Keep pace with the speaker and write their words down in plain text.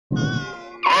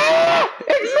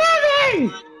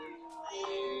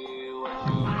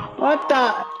What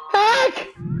the heck?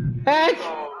 Heck?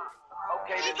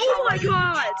 Oh my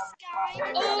god!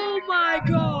 Oh my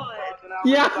god!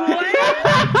 Yeah. What?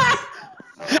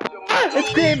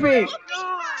 It's creepy. God.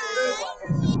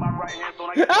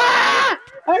 Ah!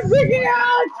 I'm freaking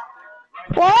out.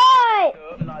 What?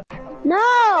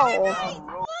 No.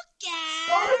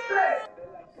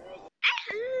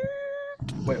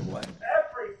 Wait, what?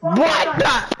 What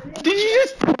the? Did you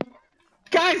just...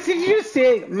 Guys, did you just see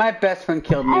it? My best friend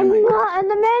killed me. I'm not in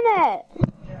a minute.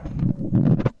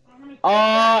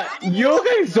 You look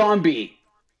like a zombie.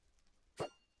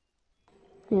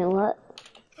 You know what?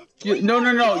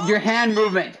 No. Your hand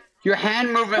movement. Your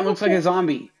hand movement looks like a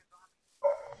zombie.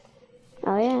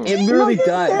 Oh yeah. It really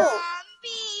does.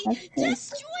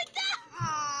 Destroy the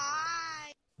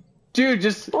eye. Dude,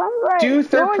 just Right. do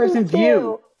third-person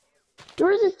view.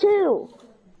 Yours is 2.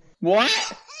 What?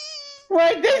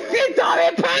 Wait, this is zombie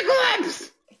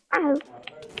apocalypse! Ow.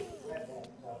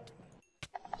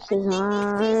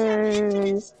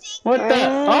 Scissors. What the?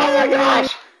 Oh my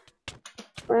gosh!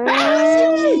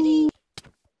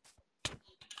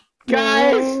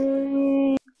 Guys,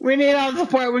 we need all the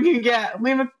support we can get.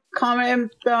 Leave a comment in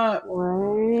the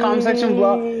comment section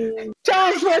below.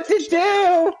 Tell us what to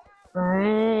do!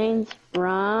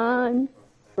 Run.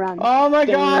 Oh my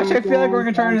gosh, I feel like we're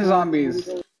gonna turn into zombies.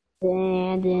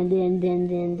 What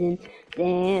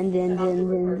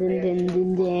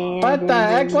the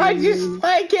heck? Why'd you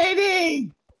slay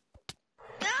Katie?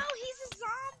 No, he's a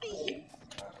zombie.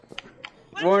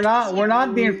 We're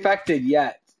not the infected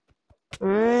yet.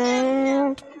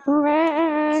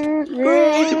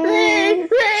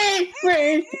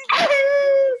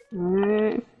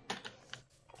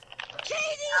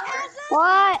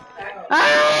 What?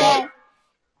 Ah!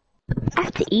 I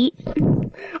have to eat.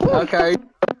 Okay.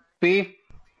 B.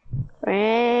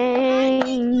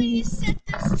 When you set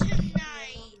this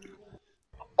tonight.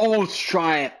 Oh, let's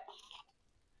try it.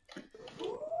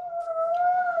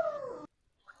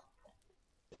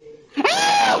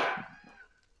 Ah!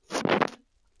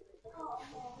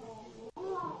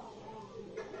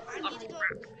 I need to go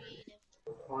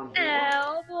creative.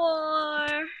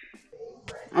 Elmore.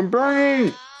 I'm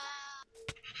burning.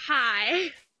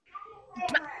 Hi.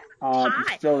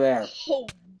 It's still there. Oh.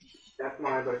 That's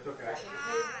mine, but it's okay.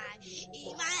 Pie.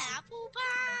 Eat my apple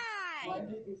pie.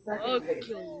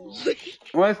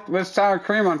 Okay. With sour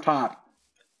cream on top.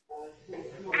 Yum,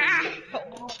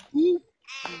 yum, yum.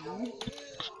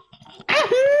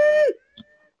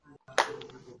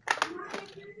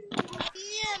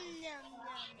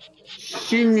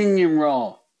 Shinion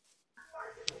roll.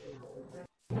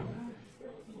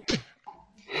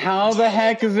 How the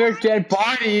heck is there a dead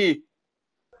body?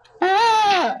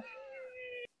 Ah!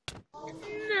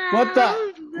 What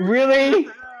the? Really?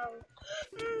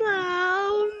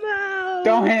 No.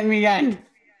 Don't hit me again.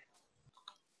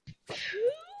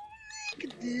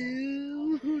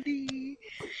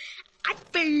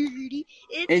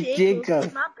 It did go.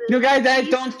 No, guys,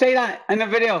 don't say that in the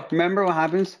video. Remember what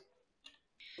happens?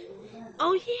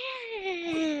 Oh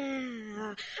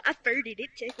yeah. I farted, it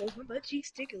tickled my butt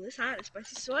cheeks tickle. It's hot and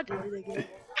spicy, so I did it again.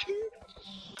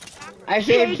 I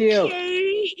saved you.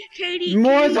 Katie.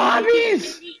 More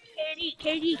zombies. Katie. Yeah,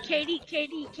 kitty.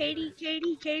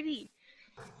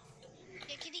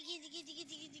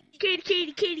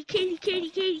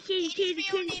 His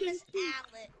real name is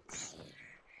Alex.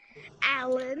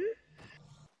 Alan.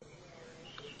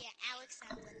 Yeah, Alex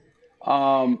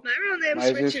Allen. My real name why is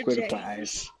is there Richard squid James.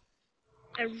 flies?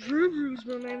 And Ruru's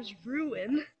real name's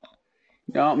Ruin.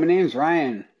 No, my name's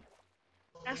Ryan.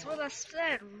 That's what I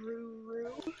said,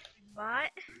 Ruru. Bot.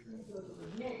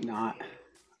 Not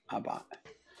a bot.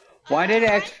 Why did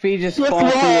XP just fall from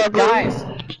the guys?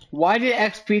 Why did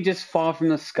XP just fall from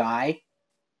the sky?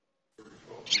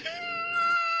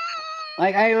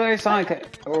 Like I literally saw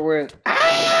it, or where?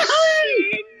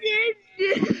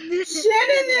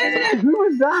 Who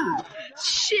was that?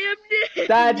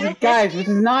 That guys, this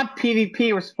is not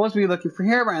PvP. We're supposed to be looking for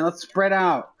Herobrine. Let's spread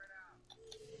out.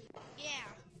 Yeah.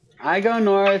 I go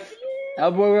north,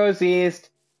 Elbow goes east,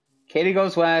 Katie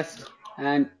goes west,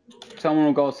 and someone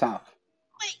will go south.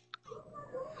 Wait.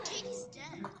 Katie's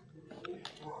dead.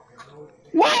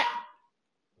 What?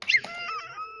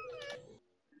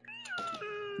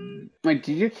 Wait,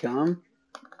 did you kill him?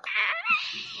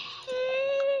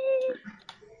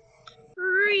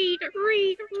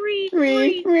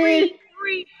 Read.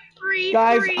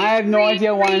 Guys, I have no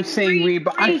idea why I'm saying read,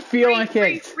 but I feel like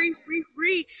it.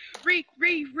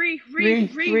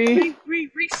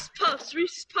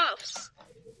 Puffs.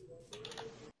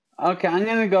 Okay, I'm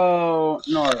gonna go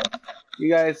north. You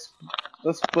guys,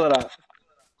 let's split up.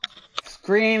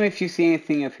 Scream if you see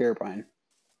anything of Herobrine.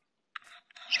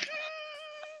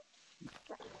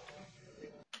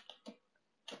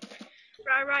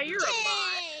 Right, you're a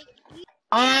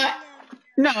bot.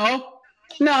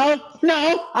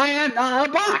 No, I am not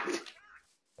a bot.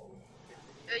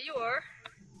 Yeah, you are.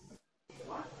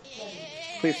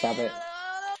 Please stop it.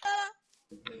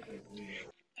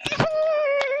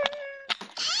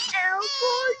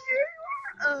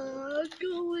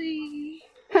 Ugly.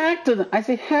 Heck to the, I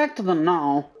say heck to the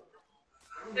no.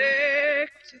 Heck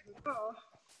to the no,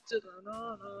 to the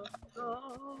no,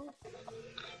 no.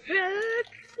 Heck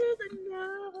to the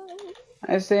no.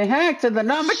 I say heck to the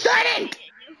no, McTurnan!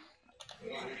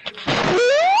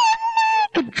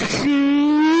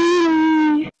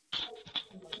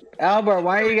 Albert,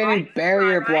 why are you getting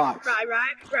barrier blocks? Right,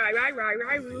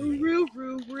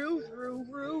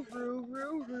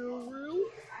 roo.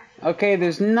 Okay,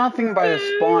 there's nothing by the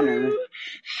spawner.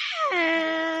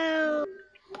 Help.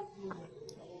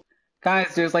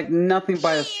 Guys, there's like nothing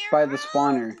by the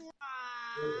spawner.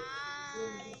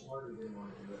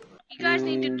 You guys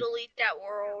need to delete that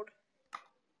world.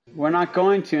 We're not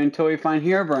going to until we find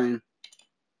Herobrine.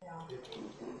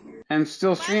 I'm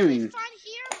still streaming. If we find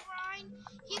Herobrine,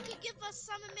 he could give us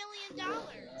some $1 million.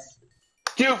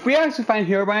 Dude, if we actually find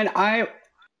Herobrine,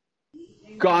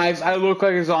 Guys, I look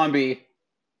like a zombie.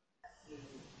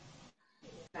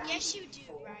 Yes, you do,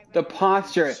 Ryan. The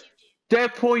posture. Yes, you do.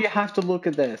 Deadpool, you have to look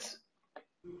at this.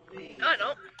 I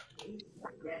know.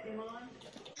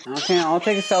 Okay, I'm gonna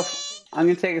take a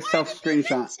self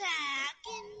screenshot.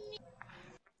 Attacking me.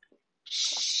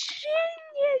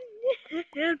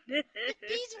 The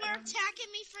bees were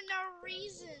attacking me for no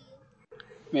reason.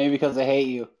 Maybe because I hate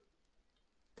you.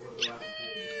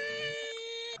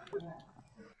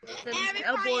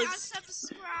 Everybody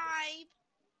unsubscribe.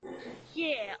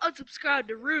 Yeah, unsubscribe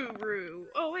to Roo.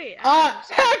 Oh wait.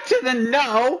 Heck to the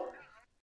no!